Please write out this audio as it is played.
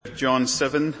John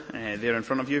 7, there in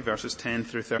front of you, verses 10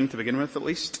 through 13 to begin with at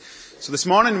least. So this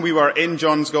morning we were in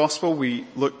John's Gospel. We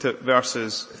looked at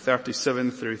verses 37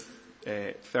 through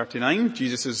 39,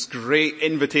 Jesus' great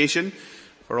invitation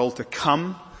for all to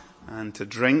come and to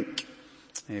drink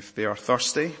if they are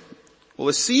thirsty. Well,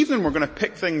 this evening we're going to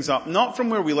pick things up, not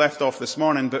from where we left off this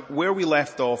morning, but where we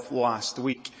left off last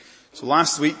week. So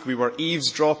last week we were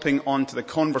eavesdropping onto the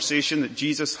conversation that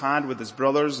Jesus had with his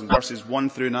brothers in verses 1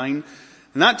 through 9.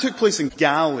 And that took place in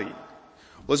Galilee.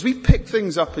 Well, as we pick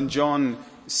things up in John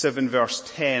 7 verse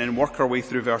 10 and work our way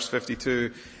through verse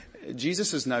 52,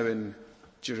 Jesus is now in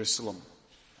Jerusalem.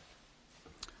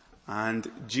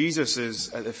 And Jesus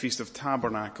is at the Feast of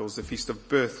Tabernacles, the Feast of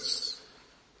Booths.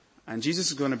 And Jesus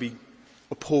is going to be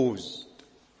opposed,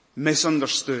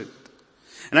 misunderstood.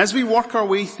 And as we work our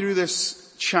way through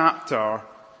this chapter,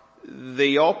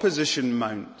 the opposition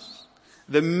mounts.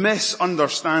 The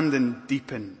misunderstanding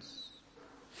deepens.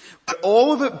 But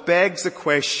all of it begs the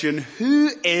question, who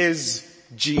is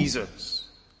Jesus?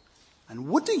 And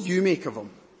what do you make of him?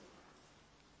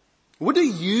 What do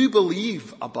you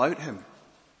believe about him?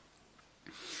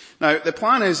 Now, the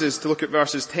plan is to look at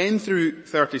verses 10 through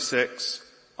 36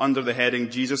 under the heading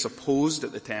Jesus opposed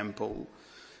at the temple.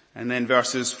 And then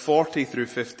verses 40 through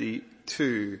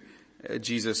 52,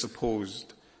 Jesus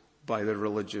opposed by the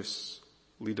religious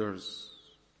leaders.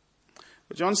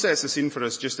 But John sets the scene for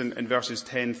us just in verses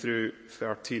 10 through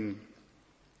 13.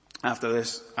 After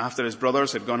his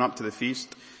brothers had gone up to the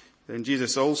feast, then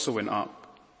Jesus also went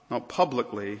up, not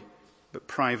publicly, but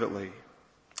privately.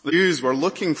 The Jews were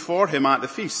looking for him at the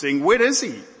feast, saying, "Where is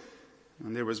he?"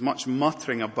 And there was much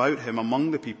muttering about him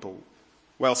among the people.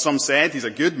 Well, some said he's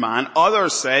a good man.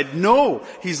 Others said, no,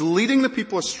 he's leading the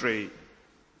people astray.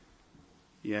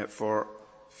 Yet for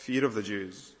fear of the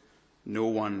Jews, no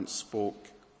one spoke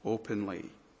openly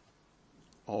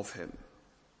of him.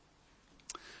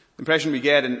 The impression we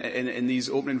get in these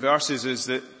opening verses is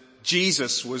that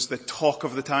Jesus was the talk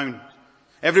of the town.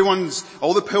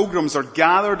 All the pilgrims are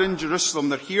gathered in Jerusalem.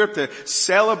 They're here to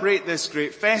celebrate this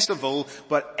great festival,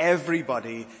 but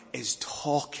everybody is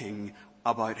talking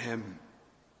about him.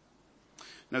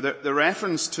 Now the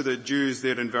reference to the Jews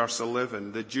there in verse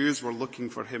 11, the Jews were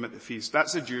looking for him at the feast.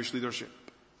 That's the Jewish leadership.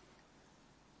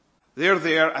 They're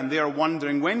there and they're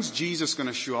wondering, when's Jesus going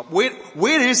to show up?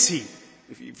 Where is he?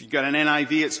 If you've got an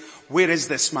NIV, it's, where is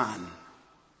this man?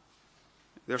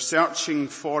 They're searching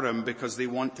for him because they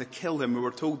want to kill him. We were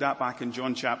told that back in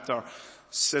John chapter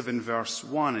 7 verse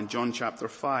 1 and John chapter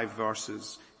 5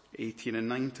 verses 18 and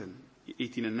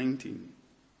 19.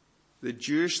 The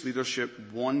Jewish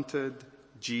leadership wanted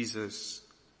Jesus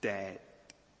dead.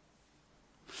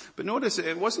 But notice,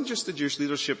 it wasn't just the Jewish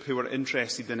leadership who were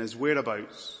interested in his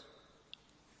whereabouts.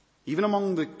 Even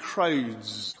among the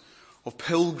crowds of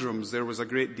pilgrims, there was a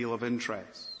great deal of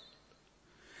interest.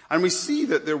 And we see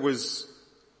that there was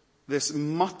this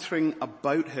muttering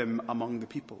about him among the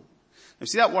people. Now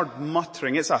see that word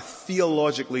muttering, it's a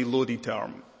theologically loaded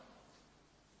term.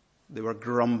 They were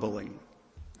grumbling.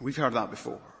 We've heard that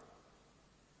before.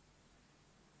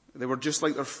 They were just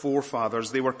like their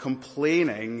forefathers. They were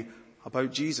complaining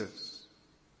about Jesus.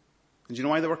 And do you know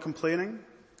why they were complaining?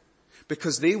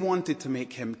 Because they wanted to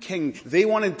make him king. They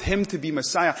wanted him to be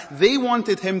Messiah. They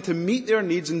wanted him to meet their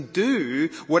needs and do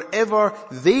whatever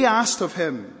they asked of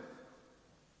him.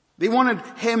 They wanted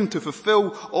him to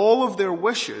fulfill all of their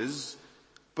wishes,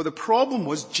 but the problem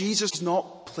was Jesus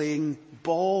not playing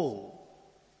ball.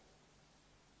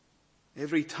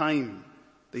 Every time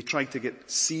they tried to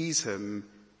seize him,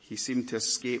 he seemed to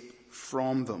escape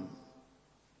from them.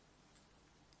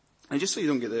 And just so you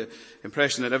don't get the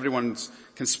impression that everyone's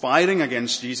conspiring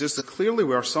against Jesus, there clearly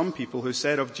were some people who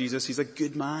said of Jesus, he's a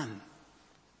good man.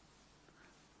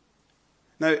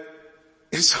 Now,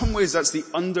 in some ways that's the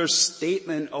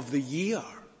understatement of the year.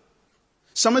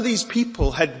 Some of these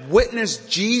people had witnessed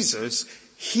Jesus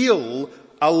heal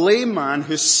a lame man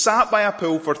who sat by a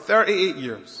pool for 38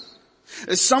 years.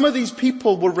 Some of these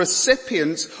people were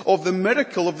recipients of the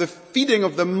miracle of the feeding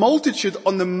of the multitude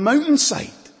on the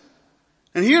mountainside.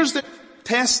 And here's the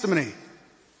testimony.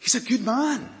 He's a good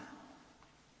man.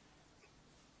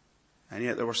 And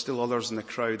yet there were still others in the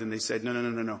crowd and they said,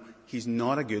 no. He's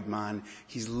not a good man.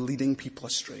 He's leading people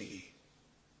astray.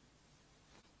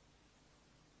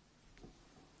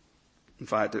 In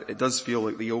fact, it does feel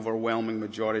like the overwhelming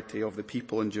majority of the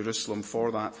people in Jerusalem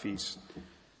for that feast,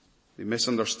 they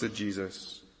misunderstood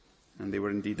Jesus and they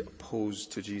were indeed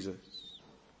opposed to Jesus.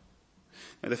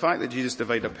 Now the fact that Jesus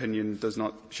divided opinion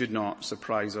should not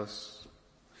surprise us.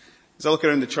 As I look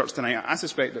around the church tonight, I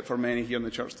suspect that for many here in the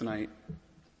church tonight,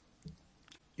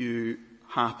 you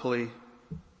happily,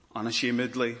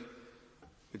 unashamedly,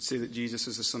 would say that Jesus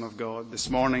is the Son of God. This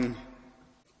morning,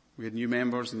 we had new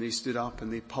members and they stood up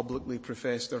and they publicly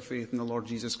professed their faith in the Lord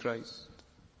Jesus Christ.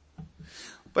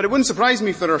 But it wouldn't surprise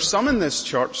me if there are some in this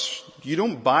church, you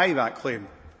don't buy that claim.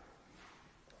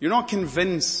 You're not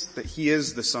convinced that he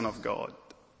is the Son of God.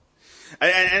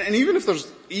 And even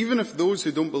if those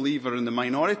who don't believe are in the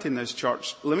minority in this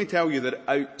church, let me tell you that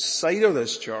outside of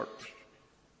this church,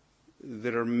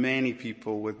 there are many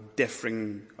people with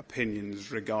differing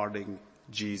opinions regarding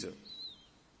Jesus.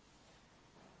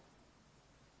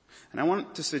 And I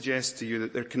want to suggest to you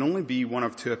that there can only be one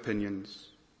of two opinions.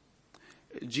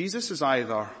 Jesus is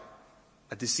either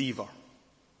a deceiver,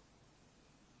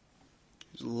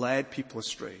 who's led people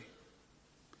astray.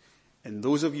 And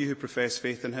those of you who profess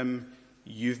faith in him,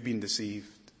 you've been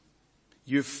deceived.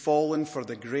 You've fallen for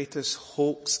the greatest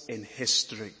hoax in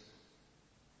history.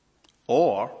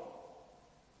 Or,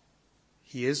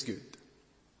 he is good.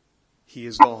 He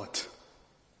is God.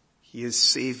 He is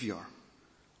Savior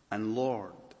and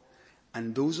Lord.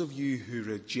 And those of you who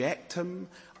reject him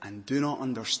and do not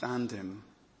understand him,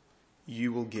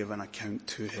 you will give an account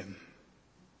to him.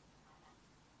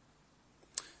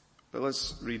 But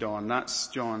let's read on. That's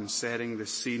John setting the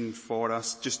scene for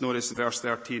us. Just notice in verse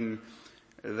 13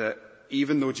 that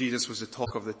even though Jesus was the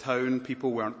talk of the town,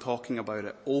 people weren't talking about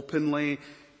it openly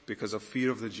because of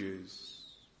fear of the Jews.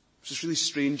 There's this really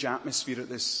strange atmosphere at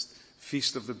this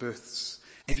Feast of the Booths.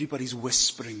 Everybody's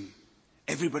whispering.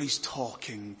 Everybody's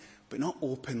talking, but not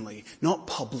openly, not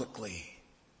publicly.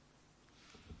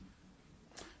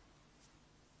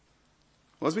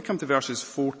 Well, as we come to verses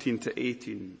 14 to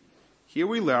 18, here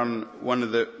we learn one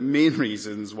of the main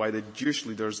reasons why the Jewish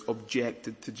leaders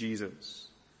objected to Jesus.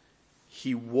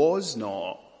 He was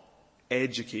not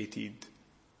educated.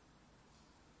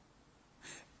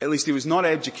 At least he was not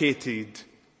educated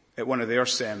at one of their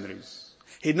seminaries.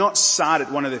 He had not sat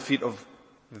at one of the feet of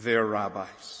their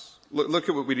rabbis. Look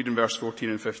at what we read in verse 14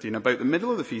 and 15. About the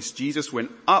middle of the feast, Jesus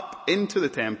went up into the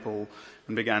temple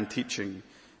and began teaching.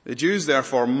 The Jews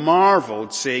therefore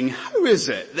marveled, saying, "How is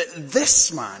it that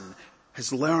this man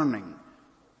is learning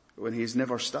when he's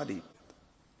never studied?"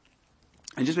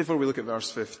 And just before we look at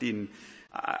verse 15,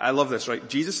 I love this, right?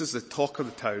 Jesus is the talk of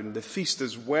the town. The feast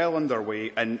is well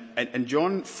underway. And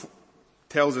John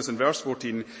tells us in verse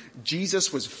 14,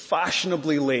 Jesus was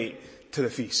fashionably late to the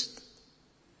feast.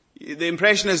 The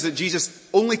impression is that Jesus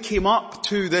only came up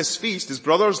to this feast. His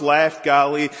brothers left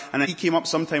Galilee and he came up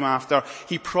sometime after.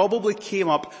 He probably came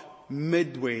up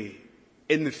midway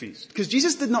in the feast. Because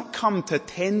Jesus did not come to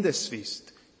attend this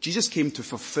feast. Jesus came to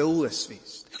fulfill this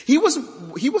feast. He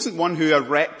wasn't one who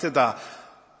erected a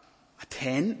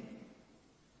tent.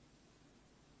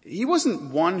 He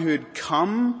wasn't one who had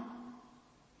come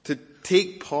to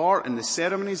take part in the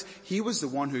ceremonies. He was the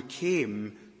one who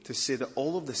came to say that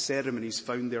all of the ceremonies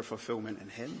found their fulfillment in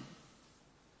him.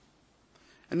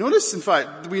 And notice, in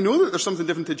fact, we know that there's something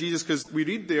different to Jesus because we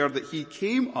read there that he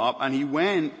came up and he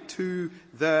went to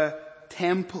the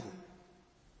temple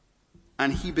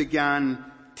and he began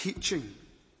teaching.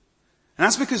 And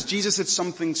that's because Jesus had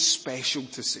something special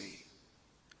to say,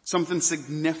 something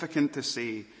significant to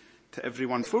say to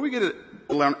everyone. Before we get to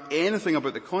learn anything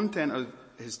about the content of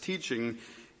his teaching,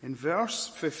 in verse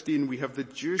 15 we have the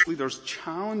Jewish leaders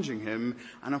challenging him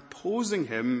and opposing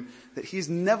him that he's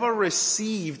never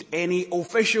received any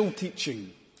official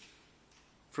teaching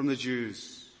from the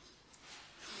Jews.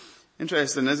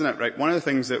 Interesting, isn't it? Right? One of the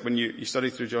things that when you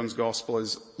study through John's Gospel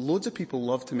is loads of people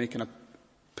love to make an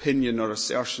opinion or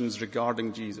assertions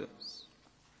regarding Jesus.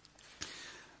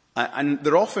 And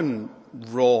they're often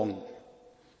wrong.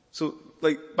 So,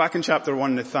 like, back in chapter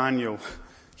 1, Nathanael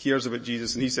hears about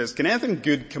Jesus and he says, "Can anything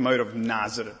good come out of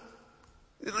Nazareth?"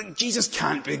 Like, Jesus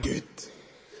can't be good.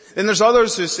 Then there's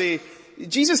others who say,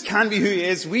 Jesus can't be who he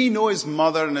is. We know his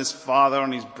mother and his father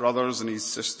and his brothers and his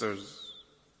sisters.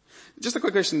 Just a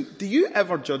quick question. Do you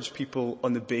ever judge people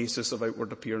on the basis of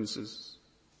outward appearances?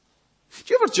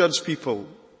 Do you ever judge people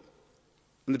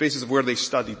on the basis of where they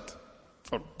studied?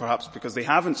 Or perhaps because they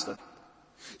haven't studied?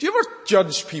 Do you ever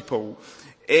judge people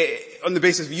on the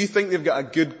basis of you think they've got a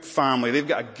good family, they've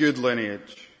got a good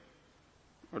lineage?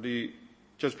 Or do you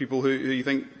judge people who you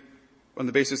think on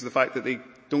the basis of the fact that they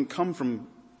don't come from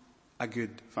a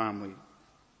good family?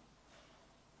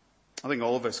 I think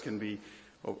all of us can be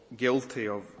guilty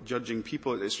of judging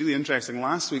people. It's really interesting.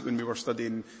 Last week when we were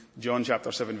studying John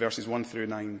chapter 7 verses 1 through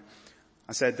 9,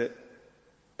 I said that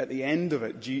at the end of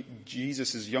it,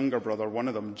 Jesus' younger brother, one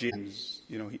of them, James,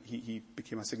 he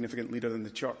became a significant leader in the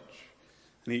church.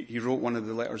 And he wrote one of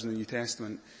the letters in the New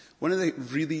Testament. One of the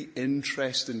really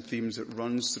interesting themes that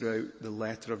runs throughout the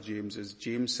letter of James is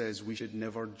James says we should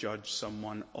never judge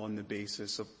someone on the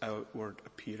basis of outward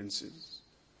appearances.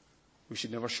 We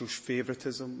should never show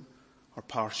favoritism or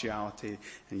partiality.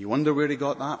 And you wonder where he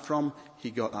got that from?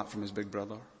 He got that from his big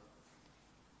brother.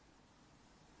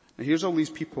 Now here's all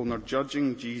these people and they're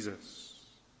judging Jesus.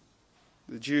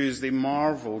 The Jews, they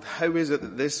marveled. How is it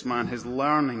that this man is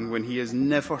learning when he has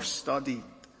never studied?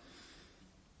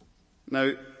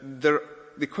 Now,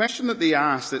 the question that they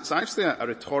asked, it's actually a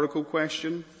rhetorical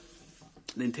question.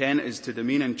 The intent is to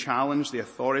demean and challenge the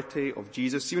authority of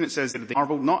Jesus. See when it says that they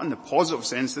marveled, not in the positive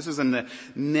sense, this is in the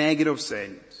negative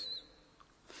sense.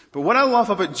 But what I love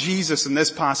about Jesus in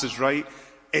this passage, right,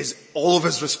 is all of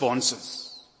his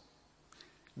responses.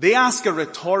 They ask a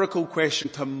rhetorical question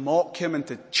to mock him and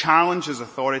to challenge his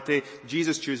authority.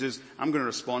 Jesus chooses, I'm going to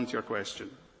respond to your question.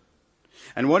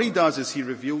 And what he does is he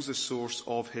reveals the source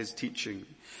of his teaching,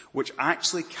 which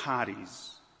actually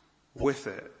carries with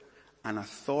it an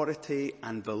authority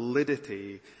and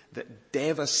validity that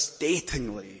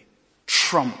devastatingly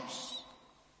trumps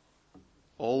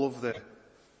all of the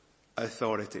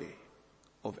authority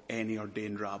of any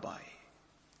ordained rabbi.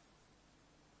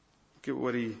 Look at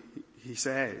what he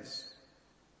says.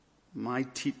 My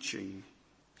teaching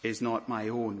is not my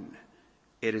own.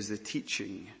 It is the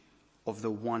teaching of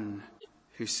the one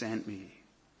who sent me.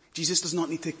 Jesus does not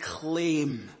need to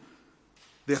claim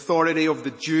the authority of the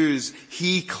Jews.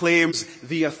 He claims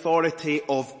the authority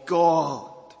of God.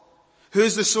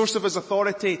 Who's the source of his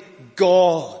authority?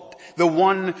 God. The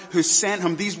one who sent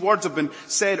him. These words have been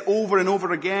said over and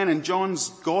over again in John's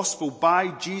gospel by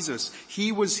Jesus.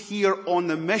 He was here on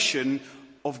the mission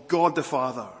of God the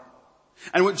Father.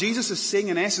 And what Jesus is saying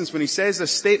in essence when he says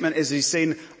this statement is he's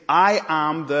saying, I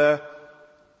am the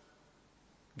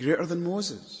greater than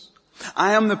Moses.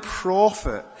 I am the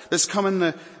prophet that's come in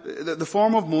the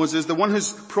form of Moses, the one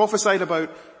who's prophesied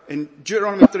about in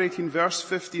Deuteronomy 18 verse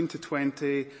 15 to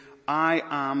 20. I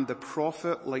am the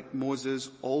prophet like Moses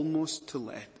almost to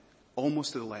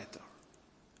the letter.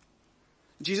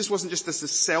 Jesus wasn't just this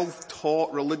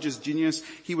self-taught religious genius.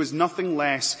 He was nothing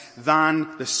less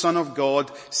than the Son of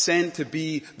God, sent to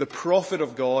be the prophet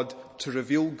of God, to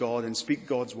reveal God and speak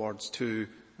God's words to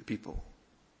the people.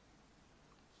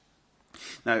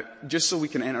 Now, just so we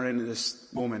can enter into this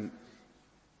moment,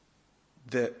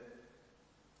 the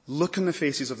look in the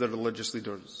faces of the religious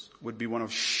leaders would be one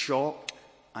of shock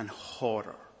and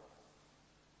horror.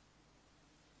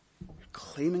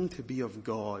 Claiming to be of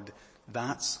God,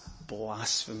 that's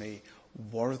blasphemy,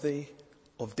 worthy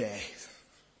of death.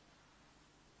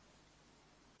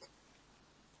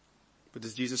 But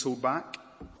does Jesus hold back?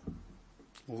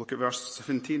 We'll look at verse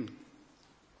 17.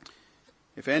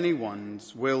 If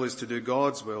anyone's will is to do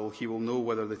God's will, he will know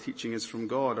whether the teaching is from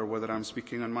God or whether I'm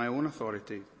speaking on my own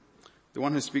authority. The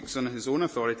one who speaks on his own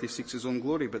authority seeks his own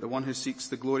glory, but the one who seeks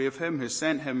the glory of him who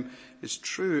sent him is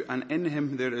true, and in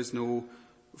him there is no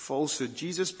falsehood.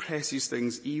 Jesus presses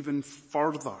things even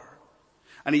further,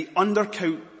 and he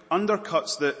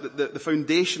undercuts the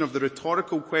foundation of the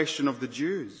rhetorical question of the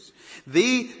Jews.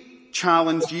 They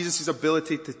challenge Jesus'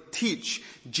 ability to teach.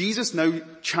 Jesus now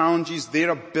challenges their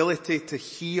ability to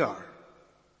hear.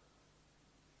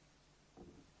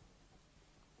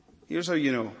 Here's how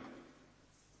you know.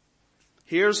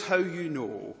 Here's how you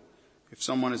know if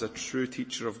someone is a true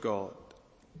teacher of God.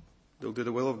 They'll do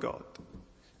the will of God.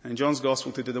 And in John's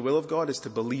Gospel, to do the will of God is to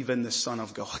believe in the Son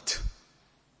of God.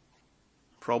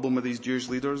 Problem with these Jewish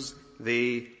leaders,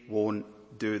 they won't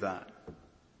do that.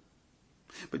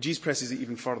 But Jesus presses it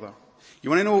even further. You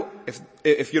want to know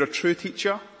if you're a true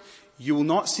teacher, you will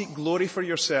not seek glory for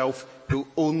yourself, you'll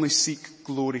only seek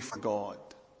glory for God.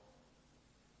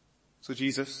 So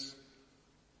Jesus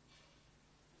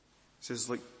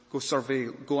says, go survey,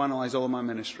 go analyze all of my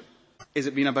ministry. Is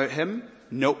it been about him?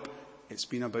 Nope. It's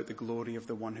been about the glory of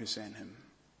the one who sent him.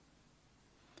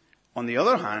 On the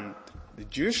other hand, the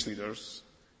Jewish leaders,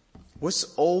 what's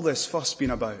all this fuss been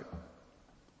about?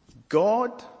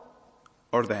 God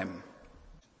or them?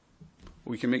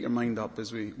 We can make your mind up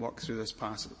as we walk through this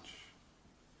passage.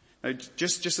 Now,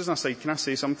 just as an aside, can I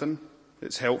say something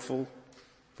that's helpful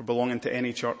for belonging to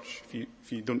any church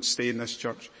if you don't stay in this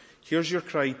church? Here's your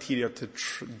criteria to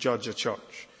judge a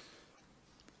church,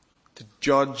 to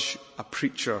judge a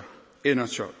preacher in a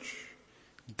church.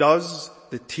 Does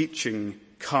the teaching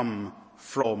come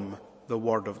from the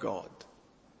Word of God?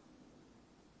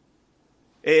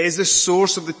 Is the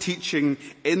source of the teaching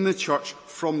in the church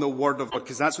from the Word of God?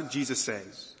 Because that's what Jesus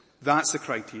says. That's the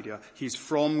criteria. He's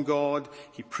from God.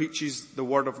 He preaches the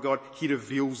Word of God. He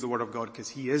reveals the Word of God because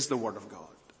he is the Word of God.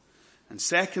 And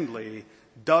secondly,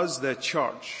 does the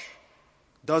church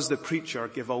Does the preacher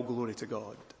give all glory to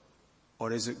God?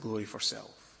 Or is it glory for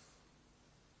self?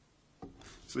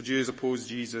 So the Jews opposed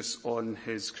Jesus on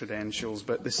his credentials,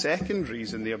 but the second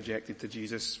reason they objected to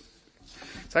Jesus,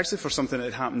 it's actually for something that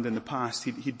had happened in the past.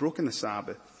 He'd broken the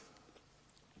Sabbath.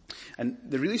 And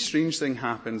the really strange thing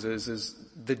happens is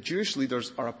the Jewish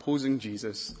leaders are opposing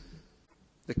Jesus.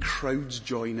 The crowds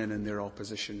join in their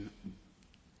opposition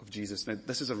of Jesus. Now,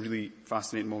 this is a really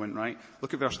fascinating moment, right?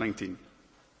 Look at verse 19.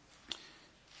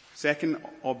 Second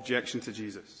objection to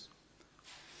Jesus.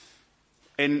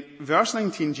 In verse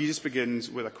 19, Jesus begins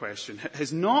with a question.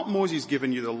 Has not Moses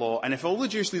given you the law? And if all the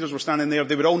Jewish leaders were standing there,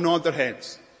 they would all nod their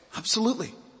heads.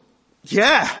 Absolutely.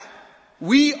 Yeah.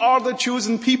 We are the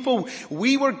chosen people.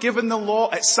 We were given the law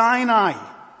at Sinai.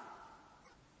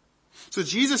 So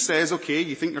Jesus says, okay,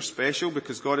 you think you're special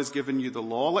because God has given you the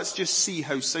law. Let's just see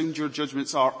how sound your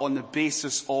judgments are on the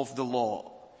basis of the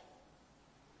law.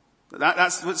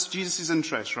 That's what's Jesus'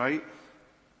 interest, right?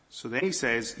 So then he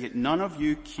says, yet none of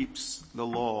you keeps the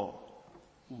law.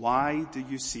 Why do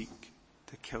you seek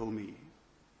to kill me?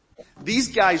 These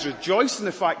guys rejoice in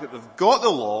the fact that they've got the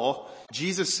law.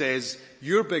 Jesus says,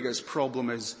 your biggest problem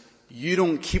is you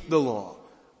don't keep the law.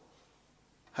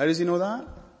 How does he know that?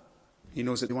 He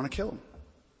knows that they want to kill him.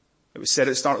 It was said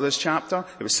at the start of this chapter.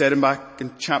 It was said back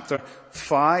in chapter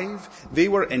 5. They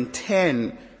were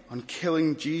intent on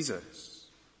killing Jesus.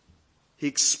 He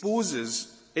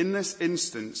exposes, in this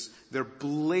instance, their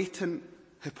blatant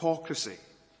hypocrisy.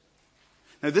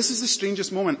 Now this is the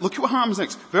strangest moment. Look at what happens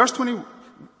next. Verse 20,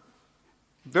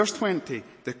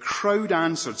 the crowd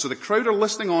answered. So the crowd are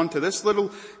listening on to this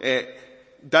little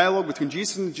dialogue between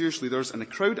Jesus and the Jewish leaders, and the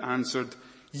crowd answered,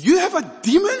 you have a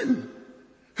demon!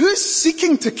 Who is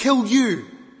seeking to kill you?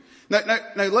 Now,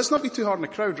 let's not be too hard on the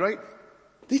crowd, right?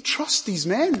 They trust these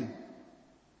men.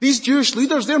 These Jewish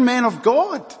leaders, they're men of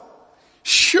God.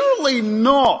 Surely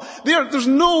not. There's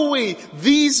no way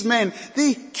these men,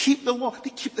 they keep the law,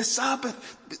 they keep the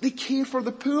Sabbath, they care for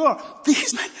the poor.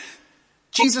 These men,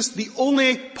 Jesus, the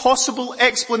only possible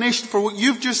explanation for what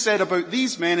you've just said about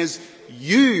these men is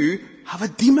you have a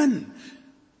demon.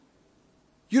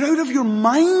 You're out of your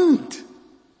mind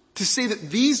to say that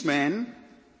these men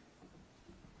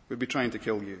would be trying to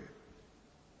kill you.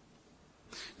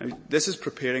 Now, this is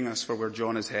preparing us for where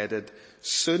John is headed.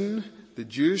 Soon, the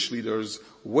Jewish leaders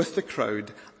with the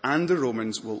crowd and the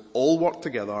Romans will all work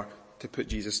together to put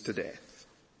Jesus to death.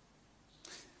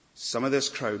 Some of this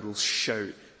crowd will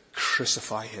shout,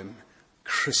 crucify him,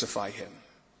 crucify him.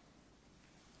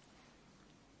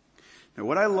 Now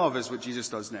what I love is what Jesus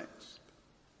does next.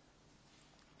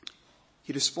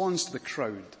 He responds to the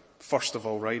crowd, first of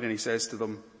all, right? And he says to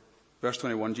them, verse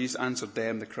 21, Jesus answered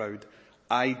them, the crowd,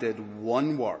 I did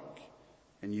one work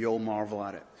and you all marvel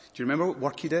at it. Do you remember what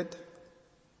work he did?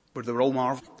 Where they were all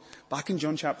marveling? Back in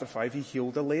John chapter 5, he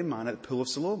healed a lame man at the pool of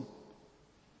Siloam.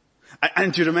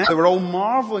 And do you remember? They were all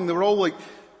marveling. They were all like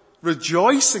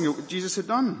rejoicing at what Jesus had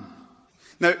done.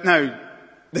 Now,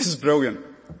 this is brilliant.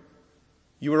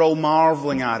 You were all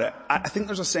marveling at it. I think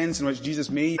there's a sense in which Jesus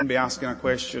may even be asking a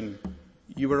question.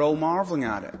 You were all marveling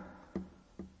at it.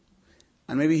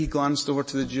 And maybe he glanced over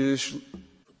to the Jewish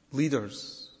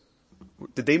leaders.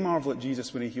 Did they marvel at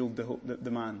Jesus when he healed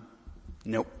the man?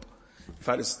 Nope. In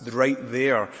fact, it's right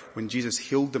there when Jesus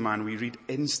healed the man, we read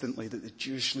instantly that the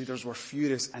Jewish leaders were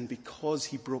furious, and because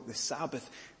he broke the Sabbath,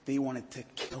 they wanted to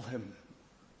kill him.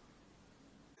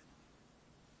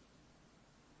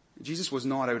 Jesus was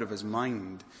not out of his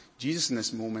mind. Jesus in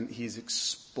this moment, he's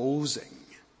exposing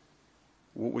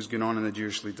what was going on in the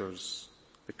Jewish leaders.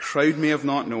 The crowd may have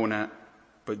not known it,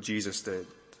 but Jesus did.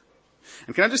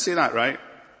 And can I just say that, right?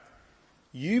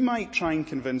 You might try and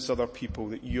convince other people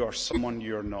that you are someone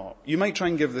you're not. You might try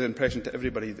and give the impression to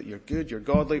everybody that you're good, you're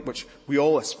godly, which we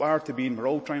all aspire to be, and we're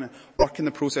all trying to work in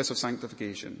the process of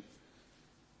sanctification.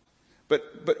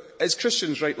 But as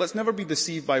Christians, right, let's never be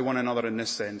deceived by one another in this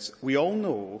sense. We all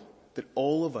know that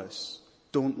all of us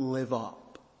don't live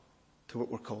up to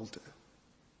what we're called to.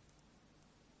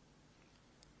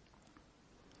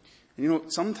 And you know,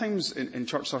 sometimes in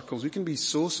church circles, we can be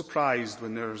so surprised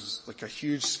when there's like a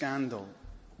huge scandal.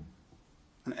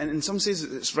 And in some cases,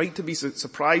 it's right to be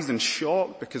surprised and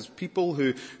shocked because people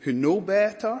who know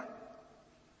better.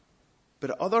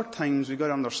 But at other times, we've got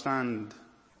to understand,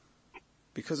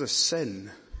 because of sin,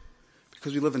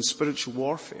 because we live in spiritual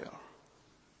warfare,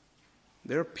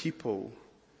 there are people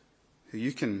who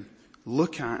you can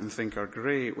look at and think are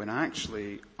great when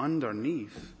actually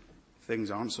underneath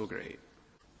things aren't so great.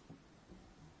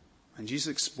 And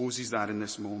Jesus exposes that in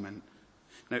this moment.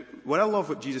 Now, what I love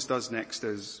what Jesus does next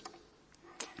is,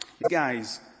 the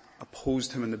guys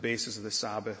opposed him on the basis of the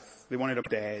Sabbath. They wanted him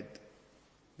dead.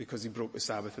 because he broke the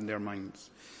Sabbath in their minds.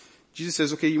 Jesus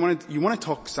says, okay, you want to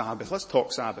talk Sabbath? Let's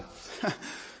talk Sabbath.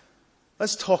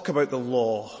 Let's talk about the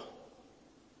law.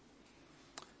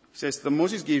 He says that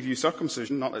Moses gave you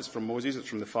circumcision, not that it's from Moses, it's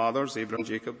from the fathers, Abraham,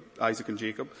 Jacob, Isaac and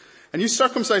Jacob. And you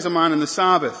circumcise a man on the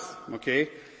Sabbath, okay?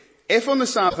 If on the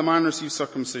Sabbath a man receives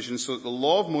circumcision so that the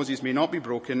law of Moses may not be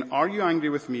broken, are you angry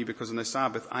with me because on the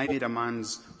Sabbath I made a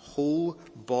man's whole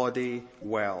body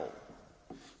well?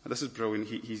 Now, this is brilliant.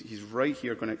 He's right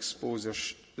here going to expose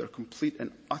their complete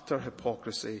and utter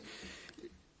hypocrisy.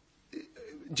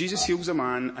 Jesus heals a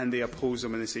man and they oppose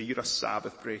him and they say, you're a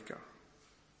Sabbath breaker.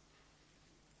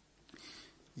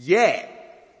 Yet,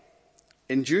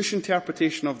 in Jewish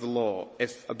interpretation of the law,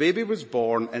 if a baby was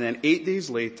born and then 8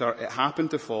 days later it happened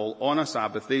to fall on a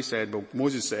Sabbath, they said, well,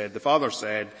 Moses said, the father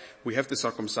said, we have to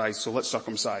circumcise, so let's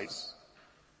circumcise.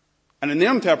 And in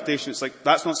their interpretation, it's like,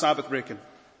 that's not Sabbath breaking.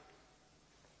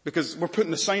 Because we're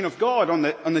putting the sign of God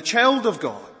on the child of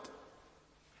God.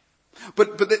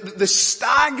 But the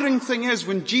staggering thing is,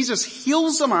 when Jesus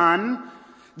heals a man,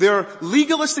 their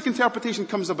legalistic interpretation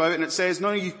comes about and it says,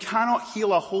 no, you cannot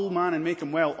heal a whole man and make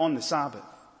him well on the Sabbath.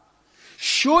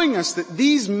 Showing us that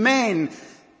these men,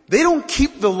 they don't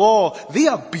keep the law, they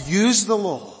abuse the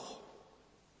law.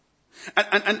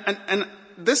 And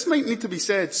this might need to be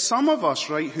said, some of us,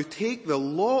 right, who take the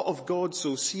law of God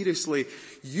so seriously,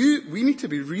 we need to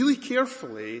be really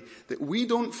carefully that we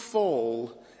don't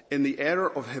fall in the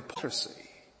error of hypocrisy.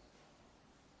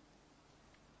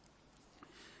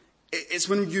 It's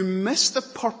when you miss the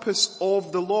purpose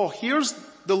of the law. Here's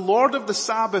the Lord of the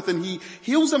Sabbath and he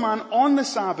heals a man on the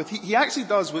Sabbath. He actually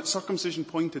does what circumcision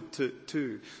pointed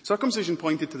to. Circumcision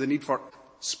pointed to the need for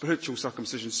spiritual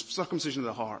circumcision, circumcision of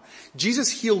the heart.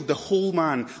 Jesus healed the whole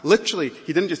man. Literally,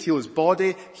 he didn't just heal his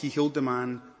body, he healed the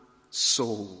man's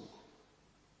soul.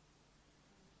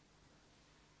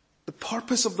 The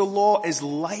purpose of the law is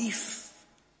life.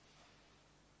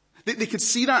 They could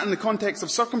see that in the context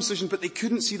of circumcision, but they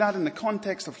couldn't see that in the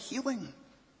context of healing.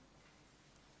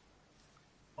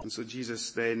 And so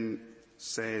Jesus then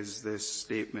says this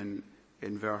statement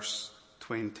in verse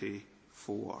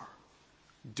 24.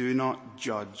 Do not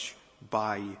judge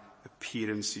by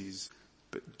appearances,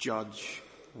 but judge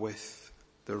with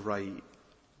the right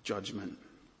judgment.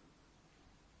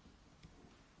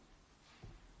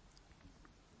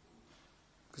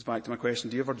 Goes back to my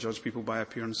question, do you ever judge people by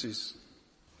appearances?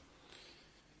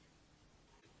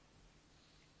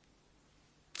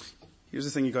 Here's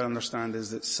the thing you've got to understand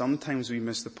is that sometimes we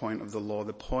miss the point of the law.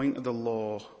 The point of the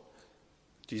law,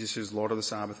 Jesus is Lord of the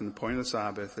Sabbath, and the point of the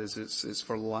Sabbath is it's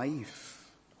for life.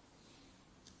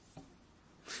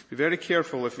 Be very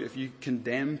careful if you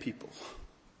condemn people.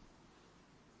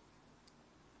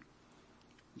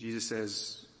 Jesus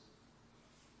says,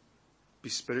 be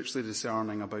spiritually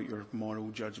discerning about your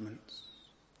moral judgments.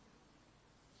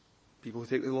 People who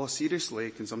take the law seriously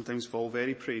can sometimes fall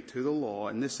very prey to the law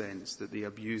in the sense that they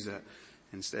abuse it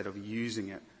instead of using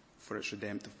it for its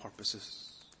redemptive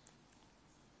purposes.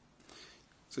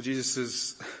 So Jesus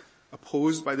is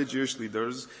opposed by the Jewish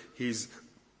leaders. He's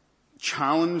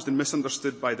challenged and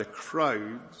misunderstood by the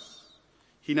crowds.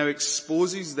 He now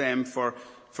exposes them for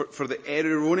the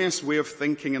erroneous way of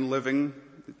thinking and living,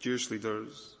 the Jewish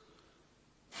leaders.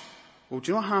 Well,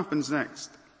 do you know what happens next?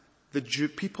 The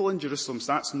people in Jerusalem,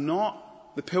 so that's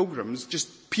not the pilgrims,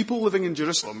 just people living in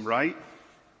Jerusalem, right?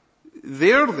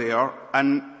 They're there,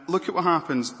 and look at what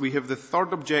happens. We have the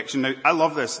third objection. Now, I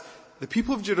love this. The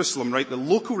people of Jerusalem, right, the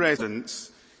local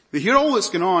residents, they hear all that's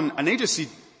going on, and they just see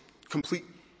complete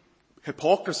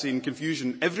hypocrisy and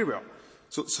confusion everywhere.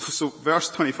 So verse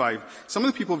 25. Some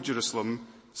of the people of Jerusalem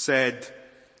said,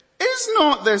 is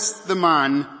not this the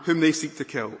man whom they seek to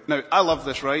kill? Now, I love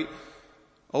this, right?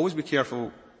 Always be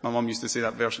careful. My mum used to say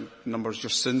that verse in Numbers, your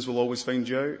sins will always find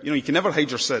you out. You know, you can never hide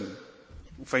your sin.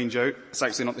 Will find you out. It's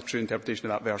actually not the true interpretation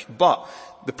of that verse. But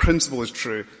the principle is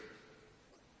true.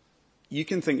 You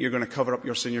can think you're going to cover up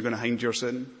your sin, you're going to hide your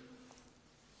sin.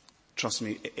 Trust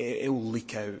me, it will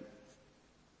leak out.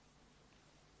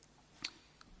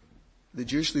 The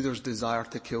Jewish leaders' desire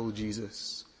to kill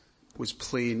Jesus was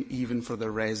plain even for the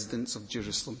residents of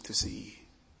Jerusalem to see.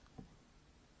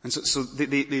 And so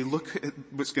they look at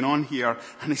what's going on here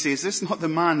and they say, is this not the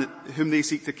man whom they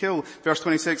seek to kill? Verse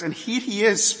 26, and here he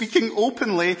is speaking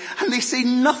openly and they say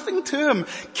nothing to him.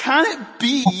 Can it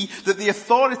be that the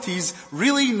authorities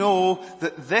really know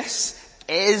that this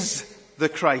is the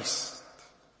Christ?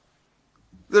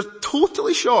 They're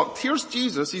totally shocked. Here's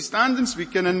Jesus, he's standing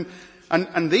speaking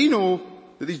and they know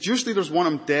that these Jewish leaders want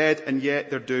him dead and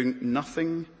yet they're doing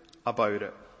nothing about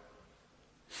it.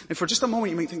 And for just a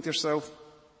moment you might think to yourself,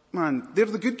 man, they're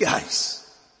the good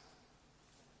guys.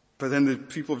 But then the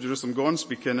people of Jerusalem go on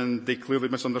speaking, and they clearly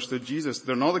misunderstood Jesus.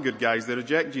 They're not the good guys. They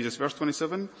reject Jesus. Verse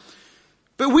 27.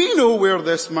 But we know where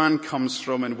this man comes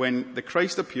from, and when the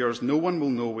Christ appears, no one will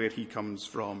know where he comes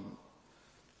from.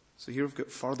 So here we've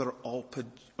got further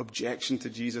objection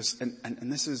to Jesus,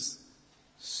 and this is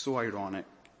so ironic.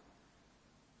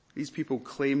 These people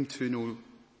claim to know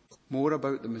more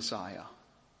about the Messiah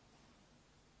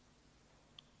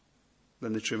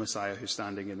than the true Messiah who's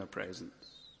standing in their presence.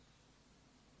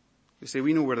 They say,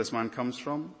 we know where this man comes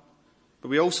from, but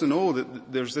we also know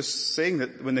that there's this saying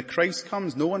that when the Christ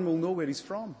comes, no one will know where he's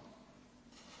from.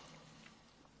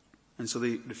 And so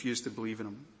they refuse to believe in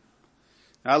him.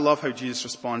 Now, I love how Jesus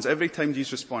responds. Every time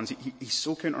Jesus responds, he's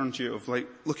so counterintuitive. Like,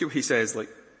 look at what he says, like,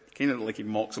 kind of like he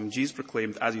mocks him. Jesus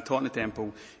proclaimed, as he taught in the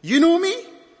temple, you know me?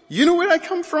 You know where I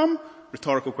come from?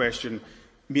 Rhetorical question,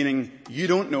 meaning, you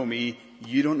don't know me,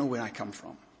 you don't know where I come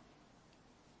from.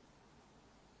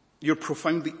 You're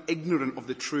profoundly ignorant of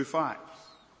the true facts.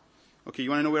 Okay,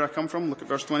 you want to know where I come from? Look at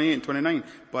verse 28 and 29.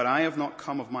 But I have not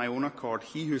come of my own accord.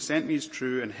 He who sent me is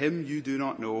true, and him you do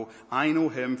not know. I know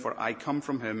him, for I come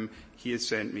from him. He has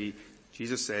sent me.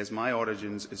 Jesus says, my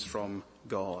origins is from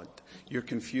God. You're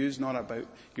confused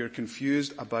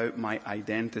about my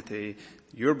identity.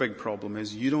 Your big problem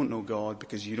is you don't know God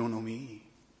because you don't know me.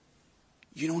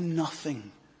 You know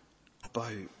nothing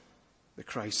about the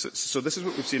Christ. So this is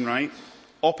what we've seen, right?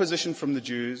 Opposition from the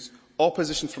Jews,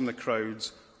 opposition from the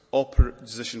crowds,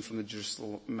 opposition from the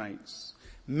Jerusalemites.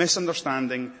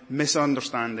 Misunderstanding,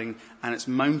 and it's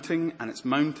mounting, and it's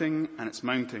mounting, and it's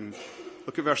mounting.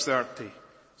 Look at verse 30.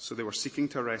 So they were seeking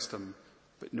to arrest him,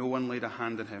 but no one laid a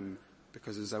hand on him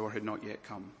because his hour had not yet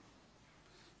come.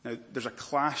 Now, there's a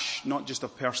clash, not just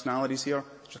of personalities here,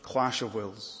 there's a clash of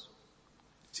wills.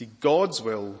 See, God's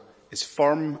will is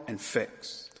firm and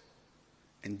fixed,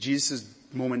 and Jesus'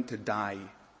 moment to die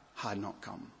had not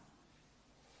come.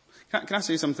 Can I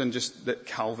say something just that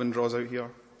Calvin draws out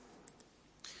here?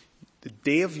 The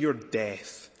day of your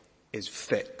death is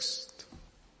fixed.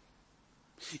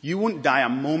 You won't die a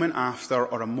moment after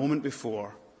or a moment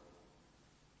before,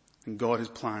 and God has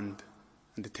planned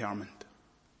and determined.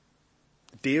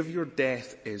 The day of your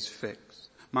death is fixed.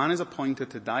 Man is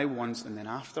appointed to die once, and then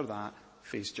after that,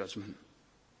 face judgment.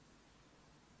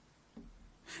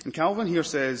 And Calvin here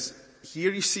says,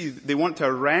 here you see, they want to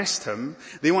arrest him,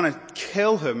 they want to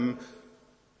kill him,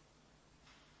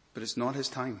 but it's not his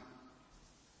time.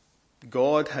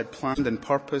 God had planned and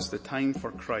purposed the time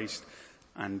for Christ,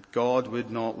 and God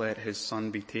would not let his son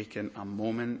be taken a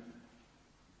moment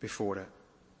before it,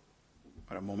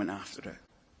 or a moment after it.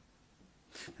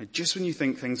 Now, just when you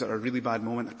think things are a really bad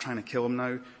moment, they're trying to kill him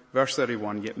now, verse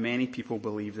 31, yet many people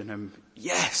believed in him.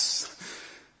 Yes!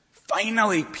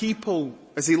 Finally, people,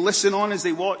 as they listen on, as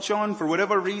they watch on, for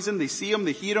whatever reason, they see him,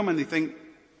 they hear him, and they think,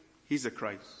 he's the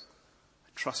Christ. I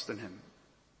trust in him.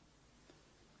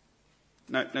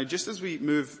 Now, just as we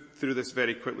move through this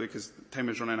very quickly, because time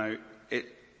is running out, it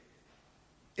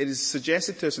is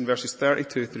suggested to us in verses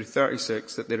 32 through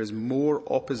 36 that there is more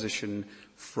opposition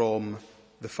from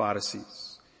the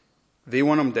Pharisees. They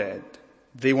want him dead.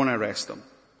 They want to arrest him.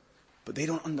 But they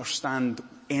don't understand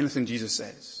anything Jesus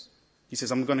says. He says,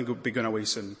 I'm going to be going away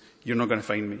soon. You're not going to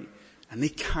find me. And they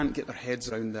can't get their heads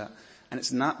around that. And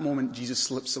it's in that moment Jesus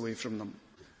slips away from them.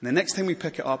 And the next time we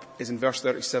pick it up is in verse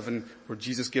 37, where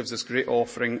Jesus gives this great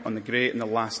offering on the great and the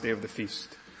last day of the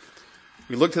feast.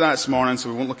 We looked at that this morning, so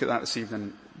we won't look at that this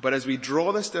evening. But as we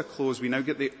draw this to a close, we now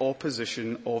get the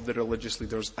opposition of the religious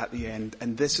leaders at the end.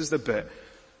 And this is the bit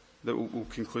that we'll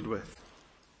conclude with.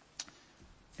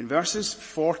 In verses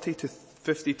 40 to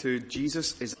 52,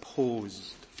 Jesus is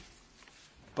opposed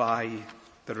by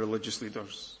the religious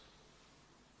leaders.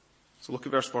 So look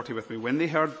at verse 40 with me. When they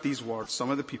heard these words, some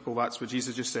of the people, that's what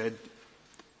Jesus just said,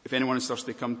 if anyone is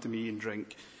thirsty, come to me and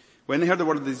drink. When they heard the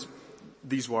word of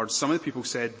these words, some of the people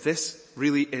said, this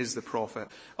really is the prophet.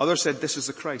 Others said, this is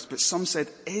the Christ. But some said,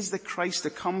 is the Christ to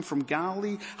come from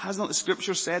Galilee? Has not the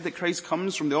scripture said that Christ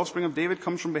comes from the offspring of David,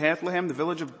 comes from Bethlehem, the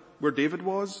village of where David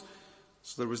was?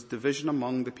 So there was division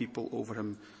among the people over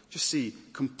him. Just see,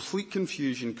 complete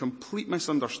confusion, complete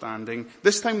misunderstanding.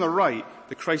 This time they're right.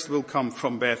 The Christ will come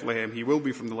from Bethlehem. He will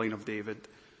be from the line of David.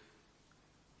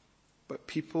 But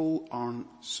people aren't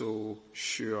so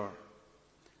sure.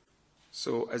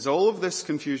 So as all of this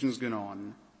confusion is going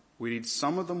on, we read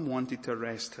some of them wanted to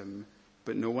arrest him,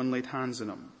 but no one laid hands on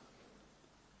him.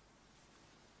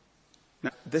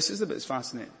 Now, this is the bit that's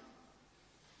fascinating.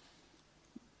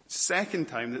 Second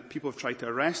time that people have tried to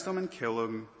arrest him and kill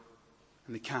him,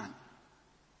 and they can't.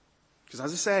 Because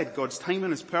as I said, God's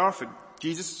timing is perfect.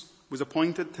 Jesus was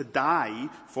appointed to die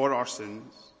for our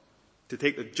sins, to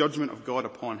take the judgment of God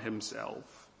upon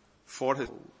himself for his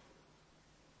soul.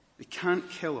 They can't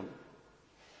kill him.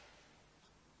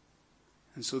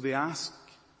 And so they ask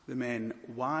the men,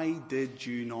 why did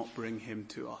you not bring him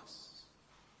to us?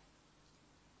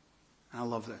 And I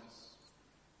love this.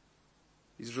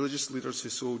 These religious leaders who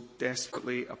so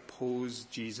desperately oppose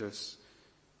Jesus,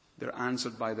 they're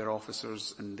answered by their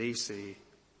officers and they say,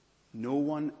 no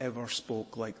one ever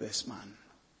spoke like this man.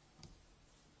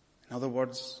 In other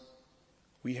words,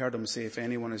 we heard him say, if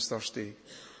anyone is thirsty,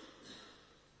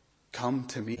 come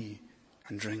to me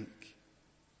and drink.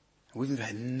 And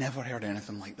we've never heard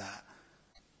anything like that.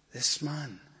 This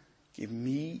man gave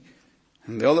me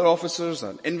and the other officers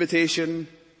an invitation,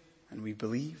 and we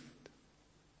believed.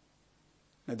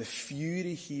 Now the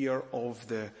fury here of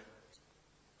the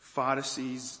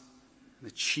Pharisees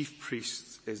and the chief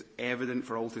priests is evident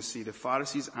for all to see. The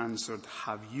Pharisees answered,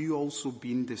 have you also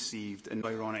been deceived? And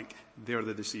ironic, they're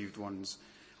the deceived ones.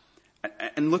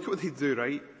 And look at what they do,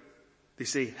 right? They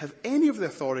say, have any of the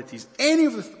authorities, any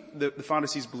of the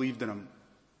Pharisees believed in him?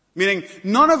 Meaning,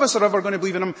 none of us are ever going to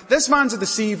believe in him. This man's a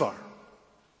deceiver.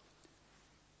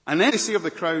 And then they say of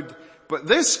the crowd, but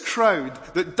this crowd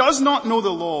that does not know the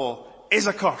law is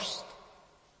accursed.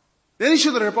 Then they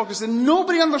show their hypocrisy.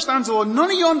 Nobody understands the law.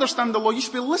 None of you understand the law. You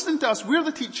should be listening to us. We're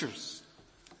the teachers.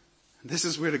 And this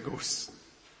is where it goes.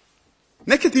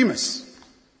 Nicodemus,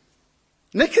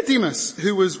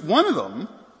 who was one of them,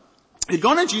 had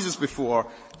gone to Jesus before,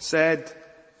 said,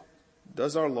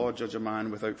 does our law judge a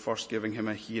man without first giving him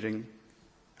a hearing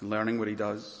and learning what he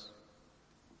does?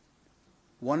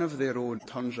 One of their own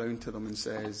turns round to them and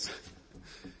says,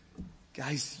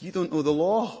 guys, you don't know the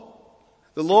law.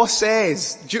 The law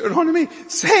says, Deuteronomy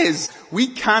says, we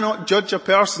cannot judge a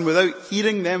person without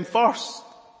hearing them first.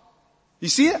 You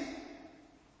see it?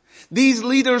 These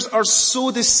leaders are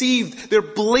so deceived. They're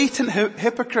blatant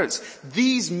hypocrites.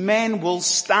 These men will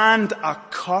stand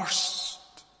accursed.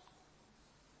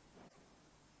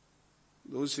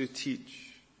 Those who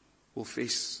teach will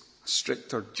face a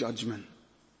stricter judgment.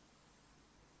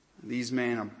 These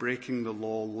men are breaking the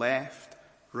law left,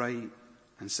 right,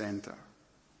 and center.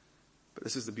 But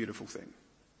this is the beautiful thing.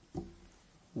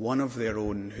 One of their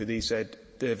own, who they said,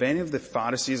 if any of the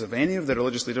Pharisees, if any of the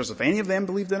religious leaders, if any of them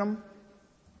believed in him,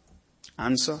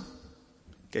 answer,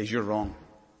 guys, you're wrong.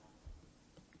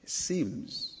 It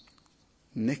seems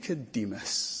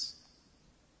Nicodemus,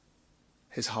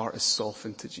 his heart is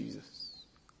softened to Jesus.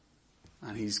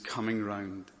 And he's coming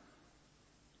round.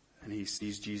 And he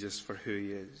sees Jesus for who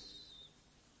he is.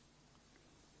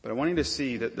 But I want you to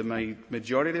see that the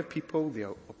majority of people, they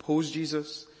oppose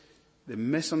Jesus. They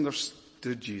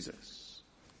misunderstood Jesus.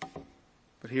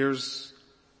 But here's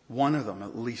one of them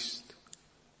at least.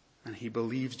 And he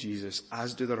believes Jesus,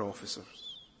 as do their officers.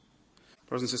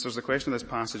 Brothers and sisters, the question of this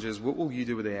passage is, what will you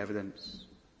do with the evidence?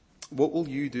 What will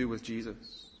you do with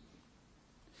Jesus?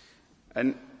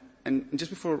 And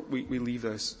just before we leave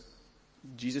this,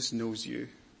 Jesus knows you.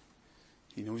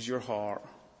 He knows your heart.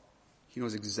 He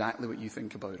knows exactly what you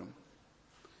think about him.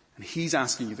 And he's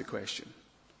asking you the question,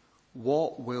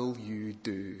 what will you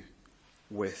do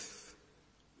with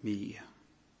me?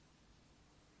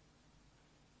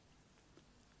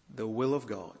 The will of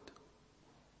God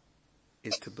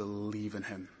is to believe in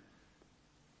him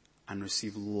and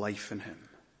receive life in him.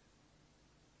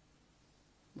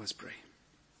 Let's pray.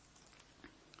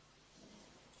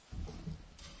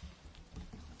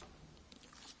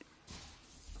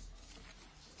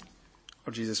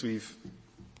 Lord Jesus, we've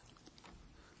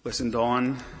listened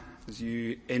on as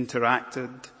you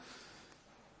interacted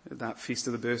at that Feast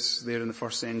of the Booths there in the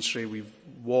first century. We've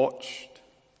watched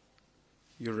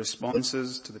your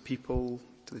responses to the people,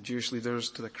 to the Jewish leaders,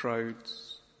 to the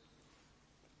crowds.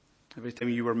 Every time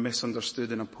you were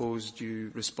misunderstood and opposed,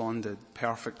 you responded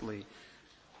perfectly,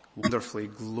 wonderfully,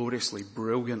 gloriously,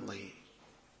 brilliantly.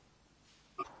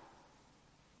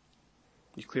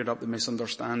 You cleared up the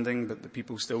misunderstanding, but many of the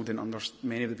people still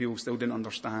didn't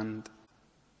understand.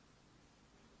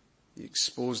 You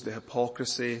exposed the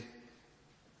hypocrisy,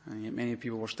 and yet many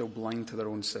people were still blind to their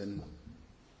own sin.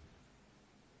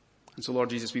 And so, Lord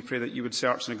Jesus, we pray that you would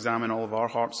search and examine all of our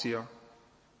hearts here.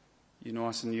 You know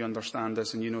us and you understand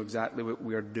us and you know exactly what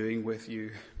we are doing with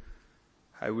you,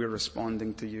 how we're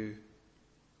responding to you.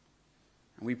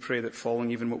 And we pray that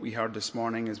following even what we heard this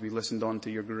morning as we listened on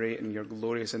to your great and your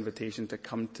glorious invitation to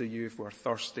come to you if we're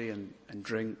thirsty and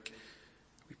drink,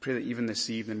 we pray that even this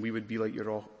evening we would be like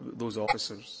those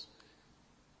officers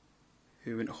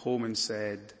who went home and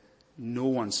said, no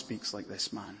one speaks like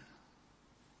this man.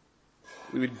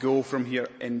 We would go from here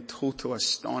in total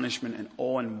astonishment and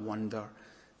awe and wonder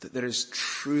that there is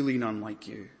truly none like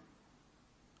you.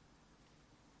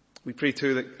 We pray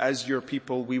too that as your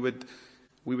people, we would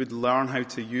learn how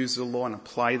to use the law and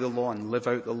apply the law and live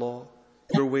out the law.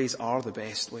 Your ways are the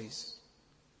best ways.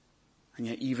 And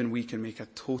yet even we can make a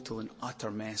total and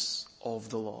utter mess of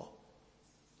the law.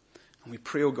 And we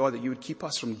pray, oh God, that you would keep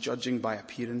us from judging by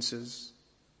appearances.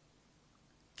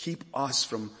 Keep us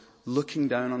from looking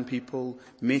down on people,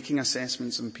 making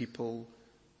assessments on people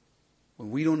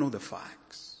when we don't know the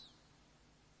facts.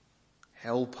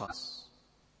 Help us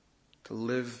to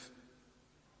live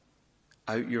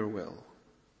out your will,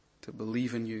 to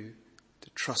believe in you, to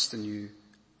trust in you,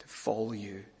 to follow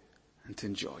you, and to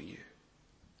enjoy you.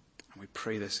 And we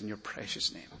pray this in your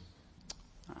precious name.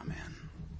 Amen.